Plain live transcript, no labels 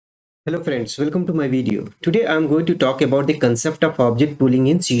Hello friends, welcome to my video. Today I am going to talk about the concept of object pooling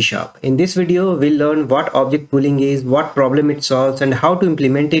in C#. In this video, we'll learn what object pooling is, what problem it solves, and how to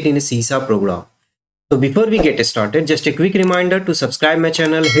implement it in a C# program. So before we get started, just a quick reminder to subscribe my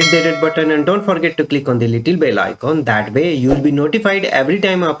channel, hit the red button, and don't forget to click on the little bell icon. That way you will be notified every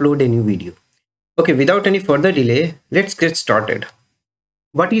time I upload a new video. Okay, without any further delay, let's get started.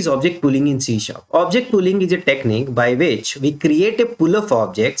 What is object pooling in C#? Object pooling is a technique by which we create a pool of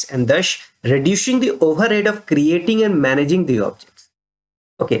objects and thus reducing the overhead of creating and managing the objects.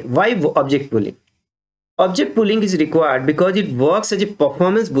 Okay, why object pooling? Object pooling is required because it works as a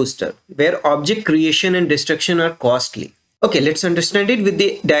performance booster where object creation and destruction are costly. Okay, let's understand it with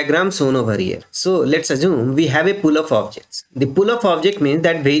the diagram shown over here. So let's assume we have a pool of objects. The pool of object means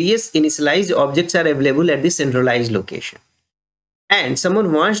that various initialized objects are available at the centralized location. And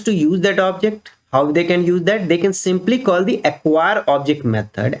someone wants to use that object. How they can use that? They can simply call the AcquireObject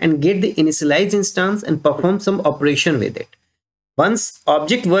method and get the initialized instance and perform some operation with it. Once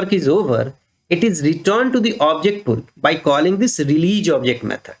object work is over, it is returned to the object pool by calling this ReleaseObject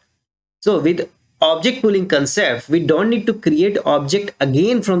method. So with object pooling concept, we don't need to create object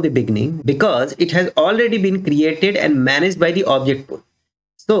again from the beginning because it has already been created and managed by the object pool.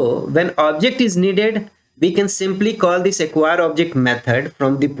 So when object is needed, we can simply call this AcquireObject method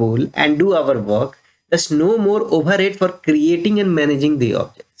from the pool and do our work. There's no more overhead for creating and managing the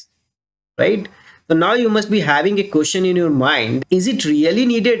objects, right? So now you must be having a question in your mind. Is it really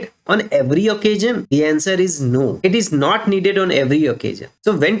needed on every occasion? The answer is no. It is not needed on every occasion.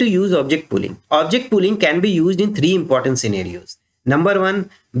 So when to use object pooling? Object pooling can be used in three important scenarios. Number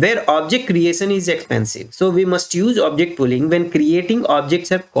one, where object creation is expensive. So we must use object pooling when creating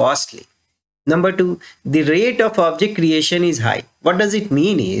objects are costly. Number two, the rate of object creation is high. What does it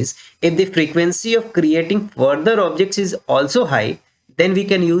mean is, if the frequency of creating further objects is also high, then we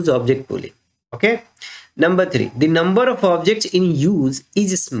can use object pooling. Okay. Number three, the number of objects in use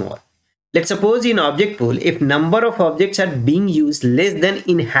is small. Let's suppose in object pool, if number of objects are being used less than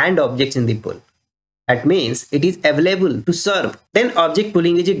in hand objects in the pool, that means it is available to serve, then object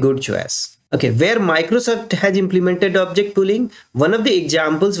pooling is a good choice. Okay, where Microsoft has implemented object pooling, one of the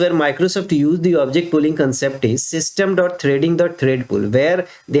examples where Microsoft used the object pooling concept is system.threading.threadpool, where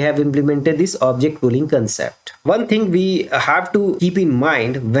they have implemented this object pooling concept. One thing we have to keep in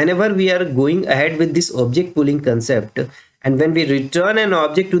mind whenever we are going ahead with this object pooling concept, and when we return an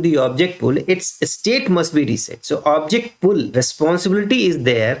object to the object pool, its state must be reset. So object pool responsibility is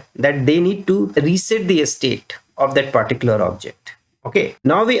there that they need to reset the state of that particular object. Okay,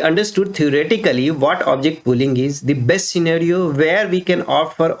 now we understood theoretically what object pooling is, the best scenario where we can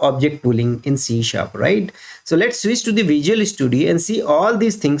opt for object pooling in C#, right? So let's switch to the Visual Studio and see all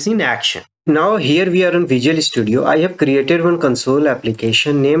these things in action. Now here we are in Visual Studio. I have created one console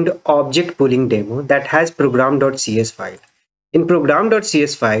application named Object Pooling Demo that has program.cs file. In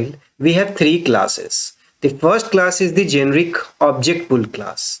program.cs file, we have three classes. The first class is the generic object pool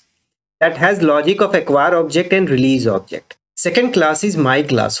class that has logic of AcquireObject and ReleaseObject. Second class is my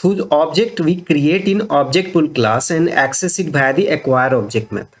class, whose object we create in object pool class and access it via the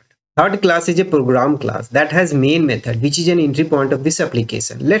AcquireObject method. Third class is a program class that has main method, which is an entry point of this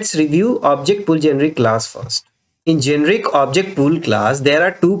application. Let's review object pool generic class first. In generic object pool class, there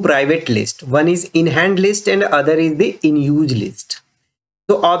are two private lists. One is in hand list and other is the in use list.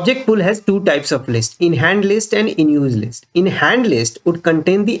 So object pool has two types of list, in hand list and in use list. In hand list would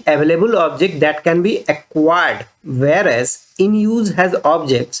contain the available object that can be acquired, whereas in use has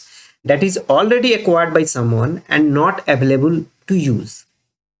objects that is already acquired by someone and not available to use.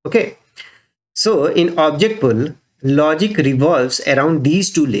 Okay. So in object pool, logic revolves around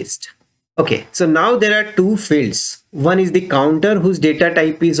these two lists. Okay. So now there are two fields. One is the counter whose data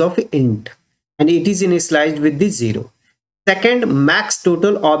type is of int and it is initialized with the 0. Second, max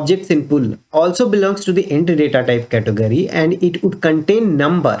total objects in pool also belongs to the int data type category and it would contain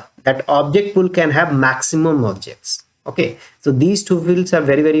number that object pool can have maximum objects. Okay, so these two fields are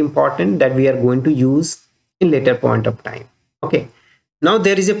very important that we are going to use in later point of time. Okay, now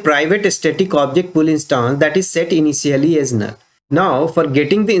there is a private static object pool instance that is set initially as null. Now for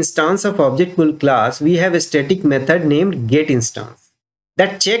getting the instance of object pool class, we have a static method named getInstance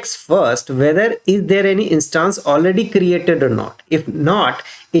that checks first whether is there any instance already created or not. If not,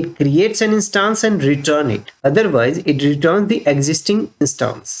 it creates an instance and return it. Otherwise, it returns the existing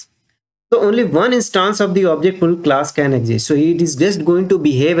instance. So only one instance of the object pool class can exist. So it is just going to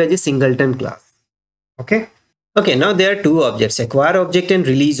behave as a singleton class. Okay. Okay, now there are two objects, AcquireObject and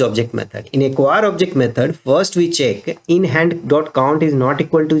ReleaseObject method. In AcquireObject method, first we check in hand.count is not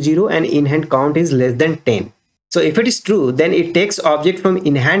equal to 0 and in hand count is less than 10. So if it is true, then it takes object from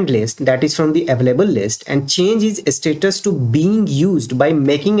in hand list, that is from the available list, and change its status to being used by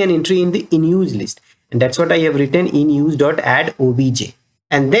making an entry in the in use list. And that's what I have written, in use.add_obj.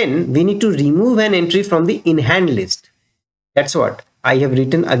 And then we need to remove an entry from the in hand list. That's what I have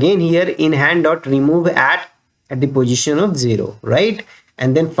written again here, in hand.remove at the position of 0, right?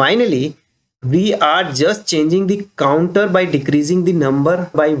 And then finally we are just changing the counter by decreasing the number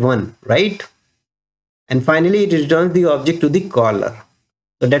by 1, right? And finally it returns the object to the caller.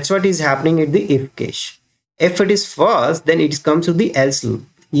 So that's what is happening at the if case. If it is false, then it comes to the else loop.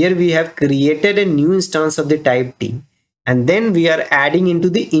 Here we have created a new instance of the type T, and then we are adding into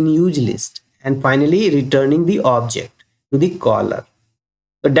the in use list, and finally returning the object to the caller.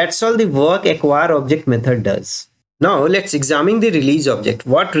 So that's all the work AcquireObject method does. Now let's examine the ReleaseObject.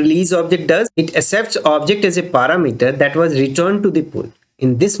 What ReleaseObject does? It accepts object as a parameter that was returned to the pool.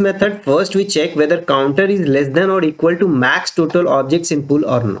 In this method, first we check whether counter is less than or equal to max total objects in pool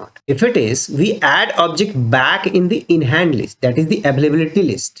or not. If it is, we add object back in the in hand list, that is the availability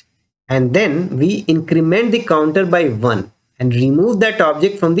list. And then we increment the counter by 1 and remove that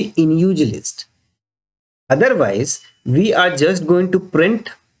object from the in use list. Otherwise, we are just going to print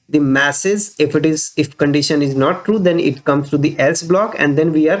the masses. If condition is not true, then it comes to the else block, and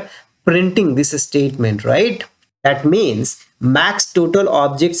then we are printing this statement, right? That means max total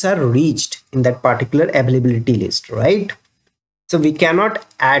objects are reached in that particular availability list, right? So we cannot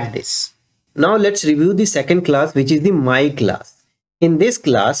add this. Now let's review the second class, which is the my class. In this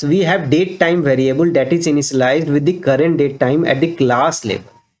class, we have date time variable that is initialized with the current date time at the class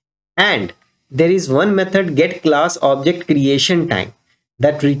level. And there is one method, get class object creation time,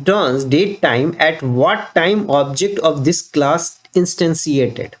 that returns date time at what time object of this class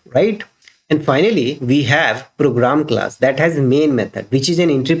instantiated, right? And finally, we have program class that has main method, which is an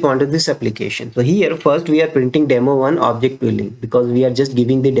entry point of this application. So here first we are printing demo1 object pooling, because we are just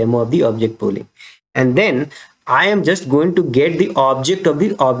giving the demo of the object pooling. And then I am just going to get the object of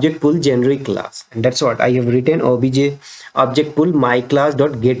the object pool generic class. And that's what I have written, obj object pool my class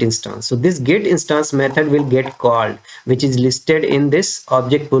dot get instance. So this get instance method will get called, which is listed in this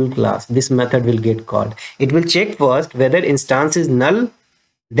object pool class. This method will get called. It will check first whether instance is null.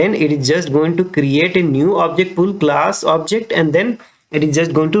 Then it is just going to create a new object pool class object, and then it is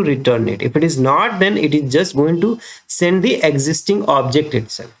just going to return it. If it is not, then it is just going to send the existing object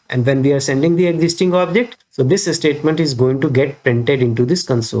itself. And when we are sending the existing object, so this statement is going to get printed into this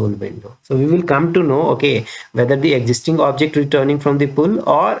console window. So we will come to know, okay, whether the existing object returning from the pool,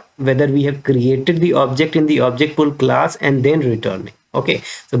 or whether we have created the object in the object pool class and then returning. Okay,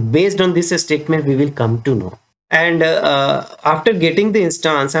 so based on this statement, we will come to know. And after getting the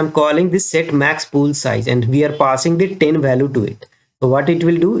instance, I'm calling this set max pool size, and we are passing the 10 value to it. So what it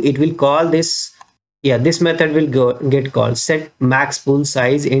will do, it will call this, this method will get called set max pool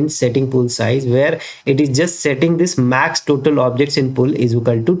size in setting pool size, where it is just setting this max total objects in pool is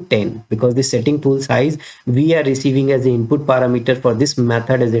equal to 10, because the setting pool size we are receiving as the input parameter for this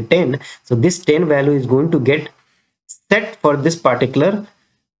method as a 10. So this 10 value is going to get set for this particular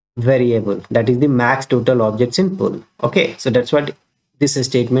variable, that is the max total objects in pool. Okay, so that's what this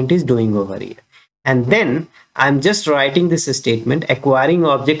statement is doing over here. And then I'm just writing this statement, acquiring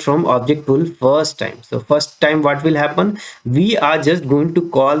object from object pool first time. So first time what will happen, we are just going to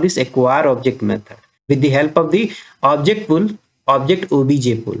call this acquire object method with the help of the object pool object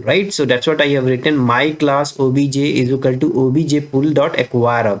obj pool, right? So that's what I have written, my class obj is equal to obj pool dot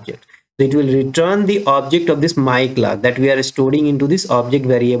acquire object. So it will return the object of this my class that we are storing into this object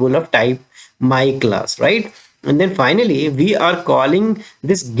variable of type my class, right? And then finally we are calling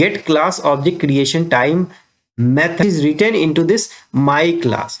this get class object creation time method is written into this my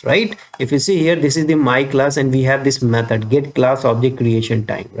class, right? If you see here, this is the my class, and we have this method get class object creation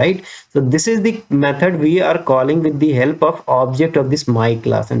time, right? So this is the method we are calling with the help of object of this my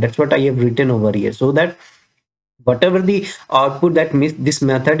class, and that's what I have written over here, so that whatever the output that this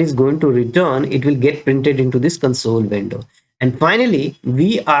method is going to return, it will get printed into this console window. And finally,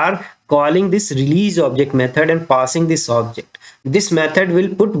 we are calling this release object method and passing this object. This method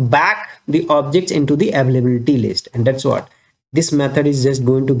will put back the objects into the availability list, and that's what this method is just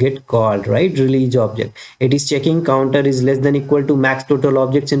going to get called, right? Release object. It is checking counter is less than equal to max total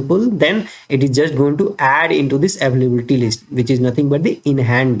objects in pool. Then it is just going to add into this availability list, which is nothing but the in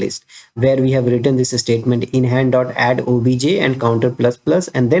hand list, where we have written this statement in hand dot add obj and counter plus plus,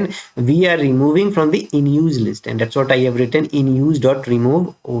 and then we are removing from the in use list, and that's what I have written, in use dot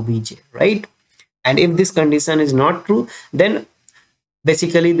remove obj, right? And if this condition is not true, then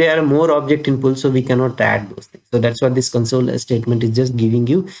basically there are more object in pool, so we cannot add those things. So that's what this console statement is just giving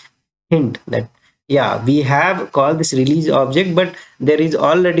you hint that Yeah, we have called this release object, but there is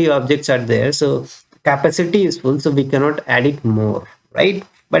already objects are there, so capacity is full, so we cannot add it more, right?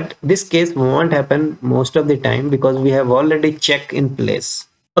 But this case won't happen most of the time because we have already check in place.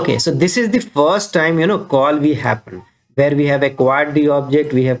 Okay, so this is the first time, call we happen where we have acquired the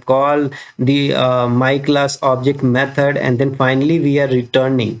object, we have called the my class object method, and then finally we are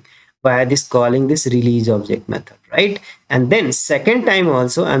returning via this calling this release object method, right? And then second time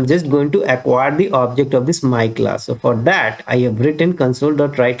also I'm just going to acquire the object of this my class. So for that I have written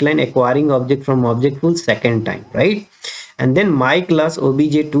console.writeLine acquiring object from ObjectPool second time, right? And then my class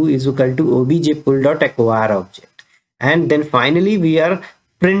obj2 is equal to ObjectPool.acquireObject. And then finally we are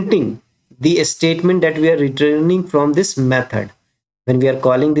printing the statement that we are returning from this method. When we are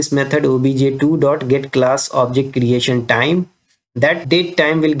calling this method obj2.getClassObjectCreationTime, that date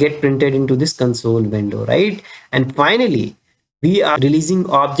time will get printed into this console window, right? And finally we are releasing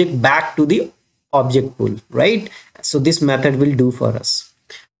object back to the object pool, right? So this method will do for us.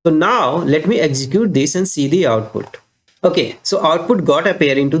 So now let me execute this and see the output. Okay, so output got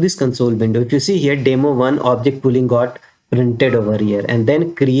appear into this console window. If you see here, demo1 object pooling got printed over here, and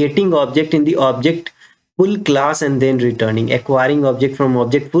then creating object in the object pool class and then returning acquiring object from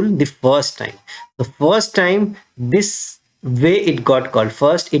object pool the first time. The first time this way it got called.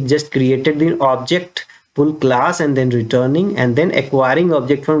 First it just created the object pool class and then returning and then acquiring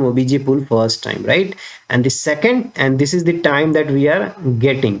object from obj pool first time, right? And the second, and this is the time that we are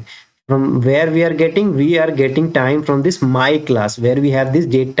getting. From where we are getting time from this my class where we have this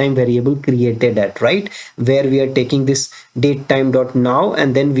date time variable created at, right? Where we are taking this date time dot now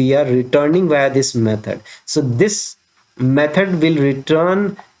and then we are returning via this method. So this method will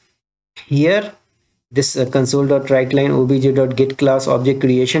return here this console.writeLine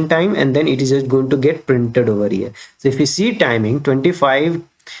obj.getClassObjectCreationTime, and then it is just going to get printed over here. So if you see timing 25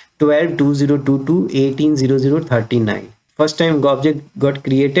 12 2022 18 00 39, first time object got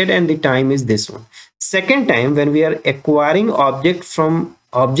created and the time is this one. Second time when we are acquiring object from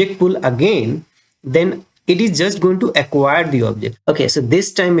object pool again, then it is just going to acquire the object. Okay, so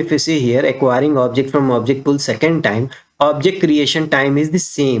this time if you see here acquiring object from object pool second time, object creation time is the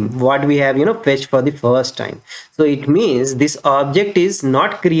same what we have fetched for the first time. So it means this object is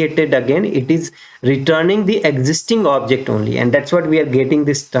not created again, it is returning the existing object only, and that's what we are getting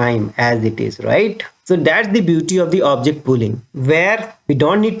this time as it is, right? So that's the beauty of the object pooling, where we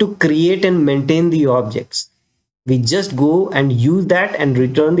don't need to create and maintain the objects. We just go and use that and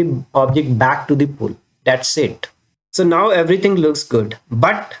return the object back to the pool. That's it. So now everything looks good,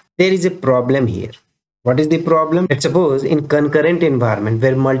 but there is a problem here. What is the problem? Let's suppose in concurrent environment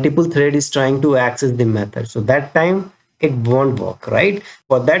where multiple thread is trying to access the method. So that time it won't work, right?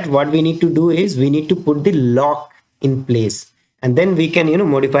 For that, what we need to do is we need to put the lock in place, and then we can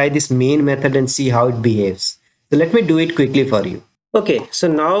modify this main method and see how it behaves. So let me do it quickly for you. Okay, so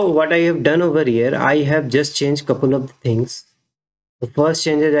now what I have done over here, I have just changed couple of things. The first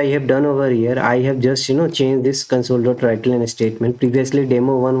changes I have done over here, I have just changed this console.writeLine statement. Previously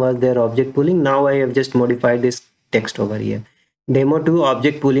demo1 was their object pooling. Now I have just modified this text over here. Demo2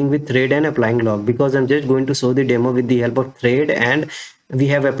 object pooling with thread and applying lock, because I'm just going to show the demo with the help of thread, and we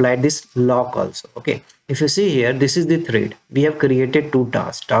have applied this lock also. Okay, if you see here, this is the thread. We have created two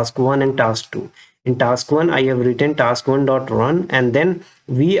tasks, task 1 and task 2. In task 1 I have written task1.run, and then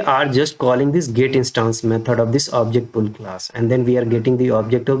we are just calling this get instance method of this object pool class, and then we are getting the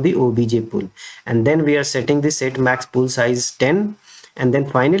object of the obj pool, and then we are setting the set max pool size 10, and then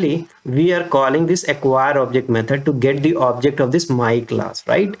finally we are calling this acquire object method to get the object of this my class,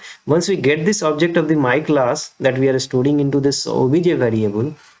 right? Once we get this object of the my class that we are storing into this obj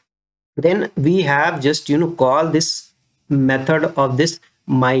variable, then we have just call this method of this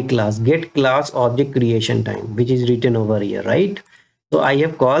my class get class object creation time, which is written over here, right? So I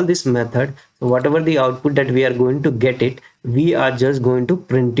have called this method. So whatever the output that we are going to get it, we are just going to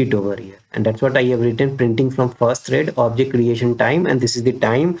print it over here, and that's what I have written, printing from first thread object creation time, and this is the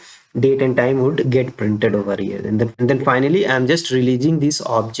time, date and time would get printed over here, and then finally I'm just releasing this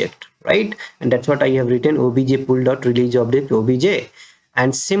object, right? And that's what I have written, ObjectPool.releaseObject obj.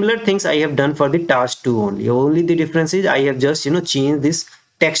 And similar things I have done for the task 2 only the difference is I have just changed this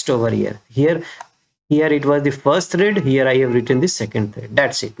text over here. Here it was the first thread, here I have written the second thread.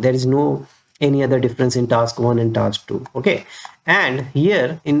 That's it. There is no any other difference in task 1 and task 2. Okay, and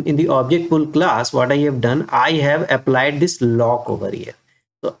here in the object pool class, what I have done, I have applied this lock over here.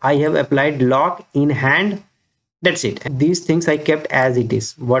 So I have applied lock in hand. That's it. These things I kept as it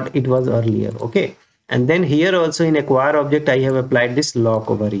is, what it was earlier. Okay, and then here also in acquire object I have applied this lock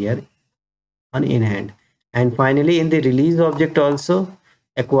over here on in hand, and finally in the release object also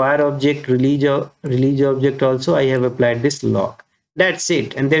acquire object, release object also I have applied this lock. That's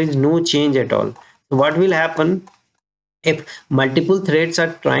it, and there is no change at all. So what will happen, if multiple threads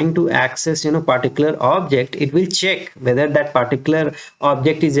are trying to access particular object, it will check whether that particular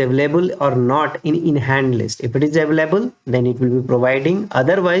object is available or not in hand list. If it is available, then it will be providing,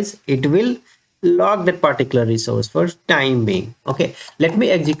 otherwise it will log that particular resource for time being. Okay, let me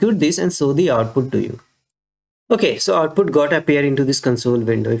execute this and show the output to you. Okay, so output got appear into this console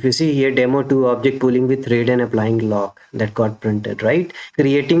window. If you see here, demo 2 object pooling with thread and applying lock, that got printed, right?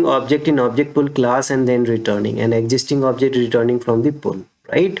 Creating object in object pool class and then returning an existing object returning from the pool,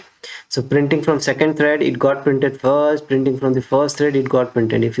 right? So printing from second thread, it got printed first. Printing from the first thread, it got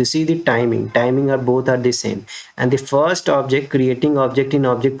printed. If you see the timing are both are the same. And the first object, creating object in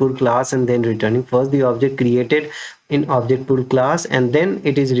object pool class and then returning. First the object created in object pool class and then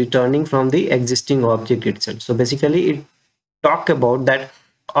it is returning from the existing object itself. So basically it talk about that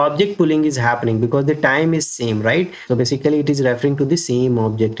object pooling is happening because the time is same, right? So basically it is referring to the same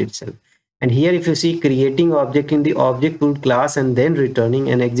object itself. And here if you see creating object in the object pool class and then returning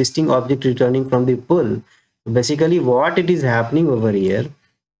an existing object returning from the pool, basically what it is happening over here,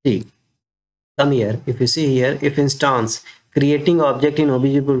 see, come here, if you see here, if instance creating object in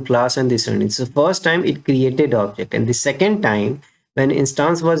object pool class and this one, it's the first time it created object, and the second time when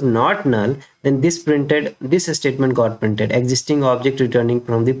instance was not null, then this statement got printed, existing object returning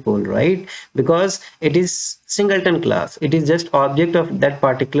from the pool, right? Because it is singleton class, it is just object of that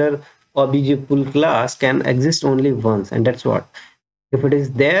particular object pool class can exist only once, and that's what, if it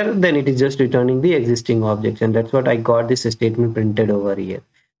is there, then it is just returning the existing objects, and that's what I got this statement printed over here.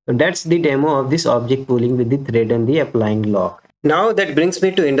 So that's the demo of this object pooling with the thread and the applying lock. Now that brings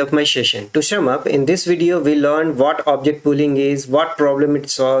me to end of my session. To sum up, in this video we learned what object pooling is, what problem it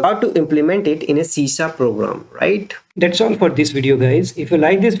solves, how to implement it in a C# program, right? That's all for this video, guys. If you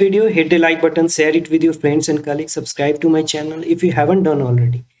like this video, hit the like button, share it with your friends and colleagues, subscribe to my channel if you haven't done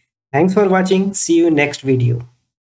already. Thanks for watching. See you next video.